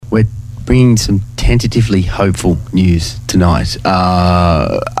bringing some tentatively hopeful news tonight.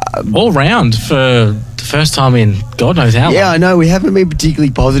 All round for the first time in God knows how long. Yeah, I know. We haven't been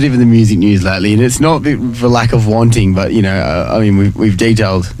particularly positive in the music news lately, and it's not for lack of wanting, but, you know, I mean, we've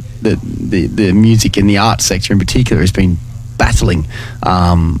detailed that the music and the arts sector in particular has been battling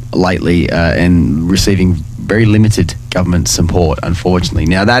lately and receiving very limited government support, unfortunately.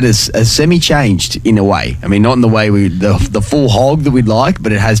 Now, that is semi-changed in a way. I mean, not in the way the full hog that we'd like,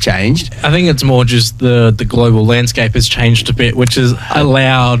 but it has changed. I think it's more just the global landscape has changed a bit, which has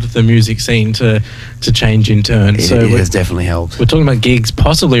allowed the music scene to change in turn. It has definitely helped. We're talking about gigs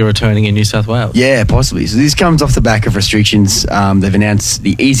possibly returning in New South Wales. Yeah, possibly. So this comes off the back of restrictions. They've announced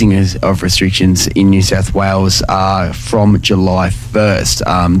the easing of restrictions in New South Wales from July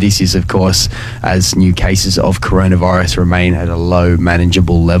 1st. This is, of course, as new cases of coronavirus remain at a low,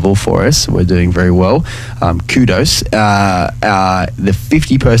 manageable level for us. We're doing very well. Kudos. The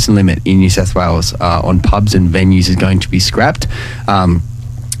 50-person limit in New South Wales on pubs and venues is going to be scrapped.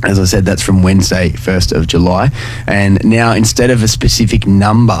 As I said, that's from Wednesday, 1st of July. And now, instead of a specific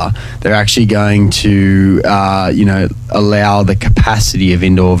number, they're actually going to, allow the capacity of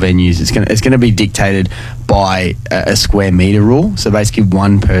indoor venues. It's going to be dictated by a square metre rule. So basically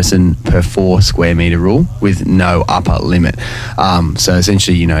 1 person per 4 square metre rule with no upper limit. So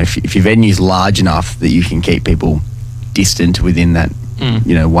essentially, you know, if your venue's large enough that you can keep people distant within that,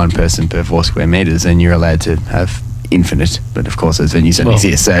 1 person per 4 square metres, then you're allowed to have infinite, but of course those venues don't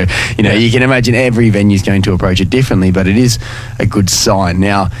exist. So, you can imagine every venue is going to approach it differently, but it is a good sign.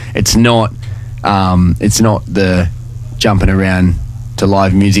 Now, it's not the jumping around to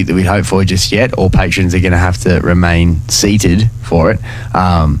live music that we'd hope for just yet. All patrons are going to have to remain seated for it.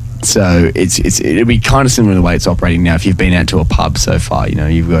 So it'll be kind of similar to the way it's operating now. If you've been out to a pub so far,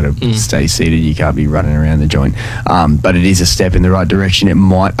 you've got to stay seated. You can't be running around the joint. But it is a step in the right direction. It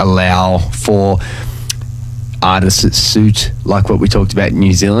might allow for artists that suit, like what we talked about in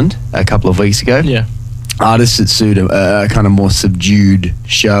New Zealand a couple of weeks ago. Yeah. Artists that suit a kind of more subdued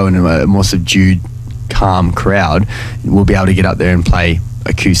show and a more subdued, calm crowd will be able to get up there and play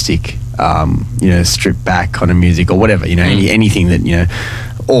acoustic, stripped back kind of music or whatever, anything that,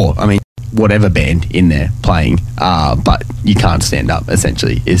 whatever band in there playing, but you can't stand up,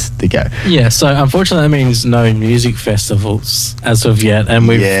 essentially, is the go. Yeah, so unfortunately that means no music festivals as of yet, and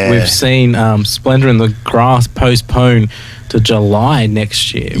we've seen Splendour in the Grass postpone to July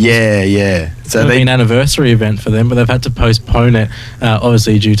next year. Yeah. So it's been an anniversary event for them, but they've had to postpone it,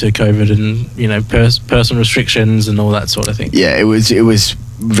 obviously due to COVID and personal restrictions and all that sort of thing. Yeah, it was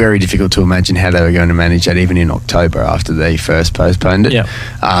very difficult to imagine how they were going to manage that even in October after they first postponed it. Yeah.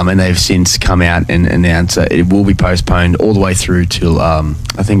 And they've since come out and announced that it will be postponed all the way through till I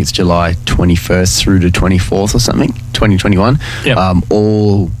think it's July 21st through to 24th or something, 2021. Yeah.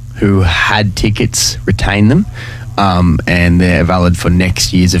 All who had tickets retain them, and they're valid for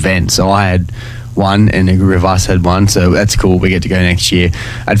next year's event. So I had one and a group of us had one, so that's cool. We get to go next year.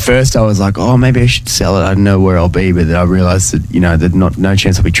 At first I was like, maybe I should sell it. I don't know where I'll be, but then I realised that, there's no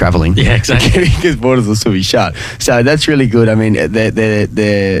chance I'll be travelling. Yeah, exactly. Because borders will still be shut. So that's really good. I mean,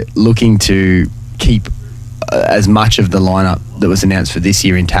 they're looking to keep as much of the lineup that was announced for this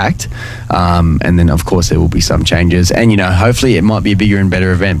year intact, and then of course there will be some changes, and hopefully it might be a bigger and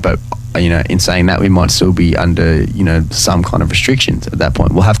better event, but in saying that, we might still be under, some kind of restrictions at that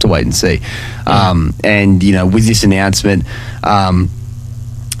point. We'll have to wait and see. And, with this announcement,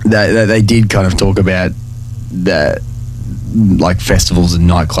 they did kind of talk about that, like, festivals and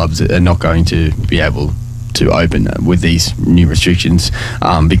nightclubs are not going to be able to open with these new restrictions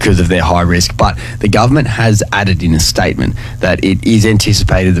because of their high risk. But the government has added in a statement that it is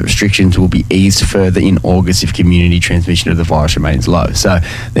anticipated that restrictions will be eased further in August if community transmission of the virus remains low. So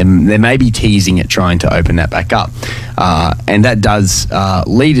they may be teasing at trying to open that back up. And that does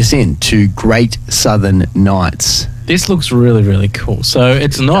lead us into Great Southern Nights. This looks really, really cool. So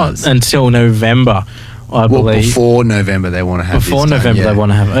it's not until November, I believe. Before November they want to have Before November they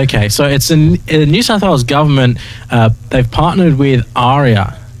want to have. Okay, so it's in New South Wales government. They've partnered with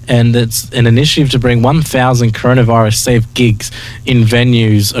ARIA, and it's an initiative to bring 1,000 coronavirus-safe gigs in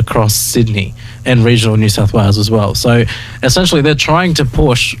venues across Sydney and regional New South Wales as well. So essentially they're trying to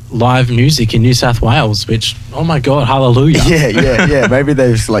push live music in New South Wales, which, oh my God, hallelujah. Yeah. Maybe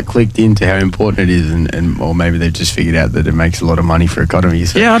they've clicked into how important it is, or maybe they've just figured out that it makes a lot of money for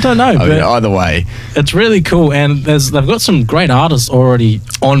economies. So, yeah, I don't know. But either way, it's really cool, and they've got some great artists already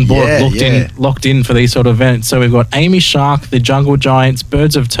on board, locked in for these sort of events. So we've got Amy Shark, the Jungle Giants,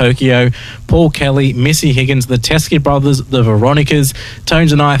 Birds of Tokyo, Paul Kelly, Missy Higgins, the Teskey Brothers, the Veronicas,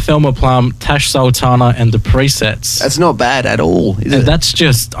 Tones and I, Thelma Plum, Tash Sultana, and the Presets. That's not bad at all, is And it? that's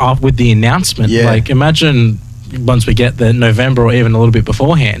just up with the announcement. Yeah. Like, imagine once we get the November or even a little bit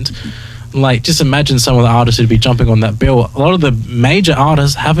beforehand, like, just imagine some of the artists who'd be jumping on that bill. A lot of the major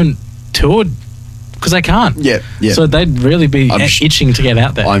artists haven't toured because they can't. Yeah. So they'd really be I'm itching to get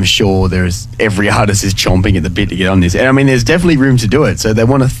out there. I'm sure every artist is chomping at the bit to get on this. And I mean, there's definitely room to do it. So they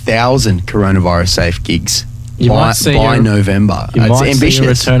want 1,000 coronavirus safe gigs by November. You It's might ambitious. see a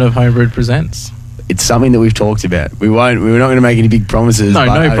return of Homebrewed Presents. It's something that we've talked about. We're not going to make any big promises. No,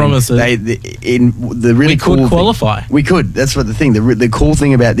 but, no I mean, promises. The really We could cool qualify. We could. That's what the thing. The cool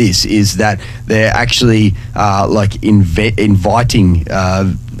thing about this is that they're actually like inviting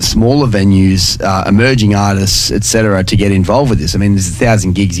smaller venues, emerging artists, etc., to get involved with this. I mean, there's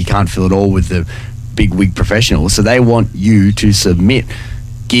 1,000 gigs. You can't fill it all with the big wig professionals. So they want you to submit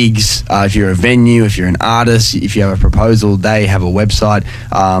gigs. If you're a venue, if you're an artist, if you have a proposal, they have a website.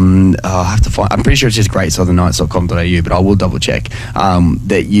 I'll have to find. I'm pretty sure it's just greatsouthernnights.com.au, but I will double check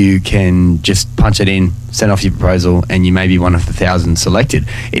that you can just punch it in, send off your proposal, and you may be one of the 1,000 selected.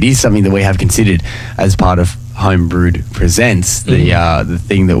 It is something that we have considered as part of Homebrewed Presents, the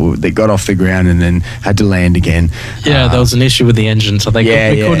thing that got off the ground and then had to land again. Yeah, there was an issue with the engine, so they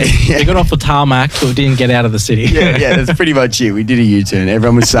got off the tarmac, but didn't get out of the city. yeah, that's pretty much it. We did a U-turn.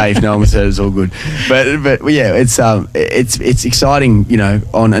 Everyone was safe. No one was hurt. It was all good. But yeah, it's exciting. You know,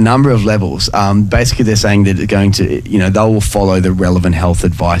 on a number of levels. Basically, they're saying that they're going to, they will follow the relevant health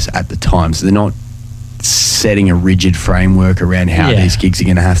advice at the time. So they're not setting a rigid framework around how these gigs are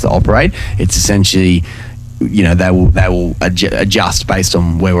going to have to operate. It's essentially, they will adjust based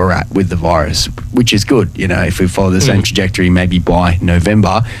on where we're at with the virus, which is good. If we follow the same trajectory, maybe by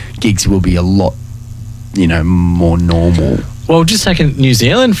November, gigs will be a lot, more normal. Well, just taking New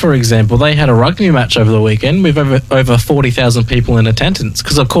Zealand, for example, they had a rugby match over the weekend with over 40,000 people in attendance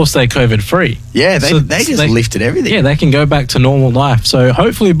because, of course, they're COVID-free. Yeah, they just lifted everything. Yeah, they can go back to normal life. So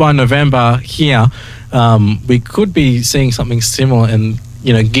hopefully by November here, we could be seeing something similar and,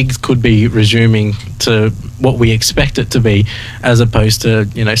 gigs could be resuming to what we expect it to be, as opposed to,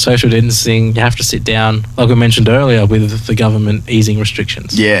 social distancing. You have to sit down, like we mentioned earlier, with the government easing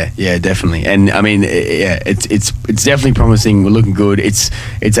restrictions. Yeah, definitely. And I mean, it's definitely promising. We're looking good. It's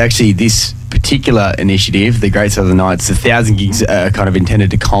actually this particular initiative, the Great Southern Nights, the 1,000 gigs are kind of intended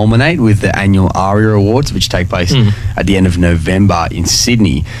to culminate with the annual ARIA Awards, which take place at the end of November in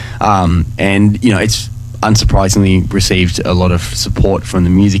Sydney. And, it's unsurprisingly received a lot of support from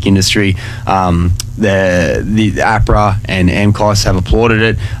the music industry. The APRA and AMCOS have applauded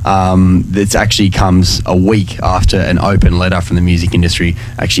it. This actually comes a week after an open letter from the music industry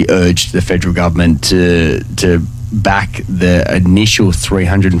actually urged the federal government to back the initial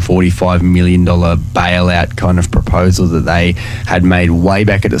 $345 million bailout kind of proposal that they had made way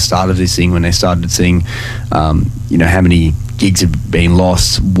back at the start of this thing, when they started seeing, how many gigs have been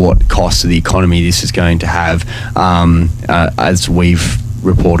lost, what cost to the economy this is going to have. As we've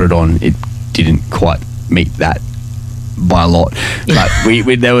reported on, it didn't quite meet that by a lot, but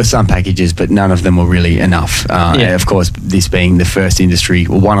there were some packages, but none of them were really enough. And of course, this being the first industry,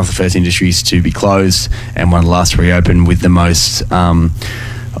 or one of the first industries to be closed and one of the last to reopen, with the most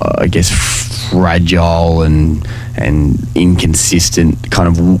fragile and inconsistent kind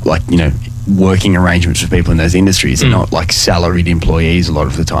of working arrangements for people in those industries. They're not like salaried employees a lot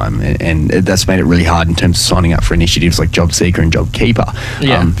of the time, and that's made it really hard in terms of signing up for initiatives like JobSeeker and JobKeeper.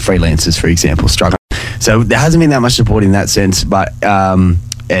 Freelancers, for example, struggle. So there hasn't been that much support in that sense, but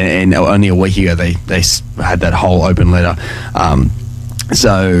and only a week ago they had that whole open letter.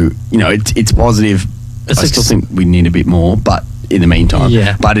 So it's positive. I still think we need a bit more, but in the meantime,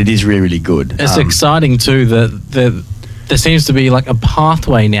 but it is really, really good. It's exciting too that there seems to be like a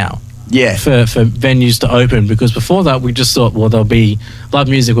pathway now. For venues to open, because before that we just thought, well, live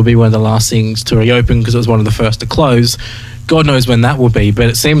music will be one of the last things to reopen because it was one of the first to close. God knows when that will be, but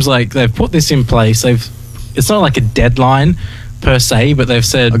it seems like they've put this in place. It's not like a deadline per se, but they've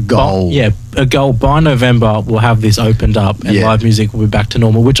said a goal. A goal by November we'll have this opened up and live music will be back to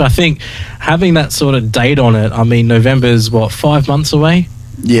normal, which I think having that sort of date on it, I mean, November's 5 months away?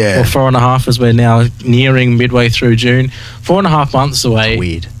 Or 4.5, as we're now nearing midway through June. 4.5 months away.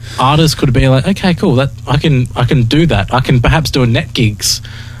 Weird. Artists could be like, okay, cool, that I can do that. I can perhaps do a net gigs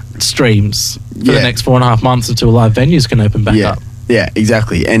streams for the next 4.5 months until live venues can open back up. Yeah,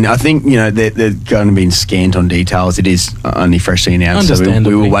 exactly. And I think, they're going to be scant on details. It is only freshly announced, so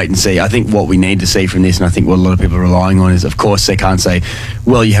we will wait and see. I think what we need to see from this, and I think what a lot of people are relying on is, of course, they can't say,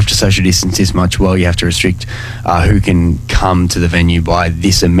 well, you have to social distance this much, well, you have to restrict who can come to the venue by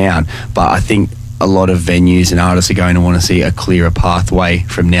this amount. But I think a lot of venues and artists are going to want to see a clearer pathway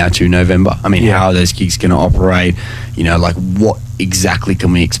from now to November. I mean, how are those gigs going to operate? Like what exactly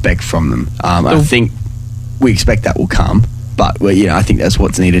can we expect from them? I think we expect that will come. But I think that's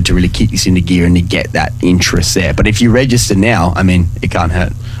what's needed to really kick this into gear and to get that interest there. But if you register now, I mean, it can't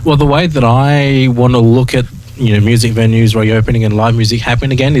hurt. Well, the way that I want to look at music venues reopening and live music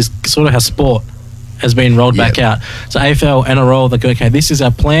happening again is sort of how sport has been rolled back out. So AFL, NRL, they go, okay, this is our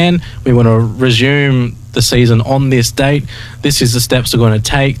plan. We want to resume the season on this date. This is the steps we're going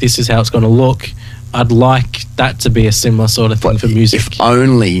to take. This is how it's going to look. I'd like that to be a similar sort of thing for music. If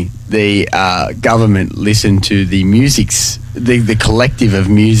only the government listened to the the collective of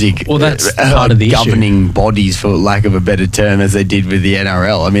music, well, that's part of the governing bodies, for lack of a better term, as they did with the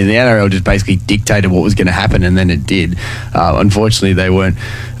NRL. I mean, the NRL just basically dictated what was going to happen, and then it did. Unfortunately, they weren't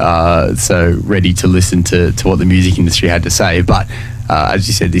so ready to listen to what the music industry had to say. But as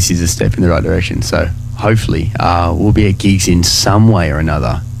you said, this is a step in the right direction. So hopefully we'll be at gigs in some way or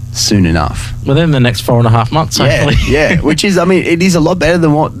another soon enough. Within the next 4.5 months, hopefully. Yeah, which is, I mean, it is a lot better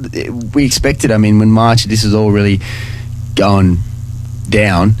than what we expected. I mean, when March, this was all really going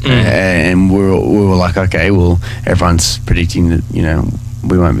down, and we were like, okay, well, everyone's predicting that,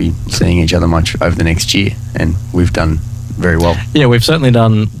 we won't be seeing each other much over the next year, and we've done very well. Yeah, we've certainly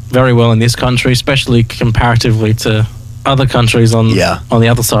done very well in this country, especially comparatively to other countries on the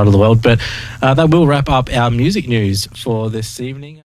other side of the world. But that will wrap up our music news for this evening.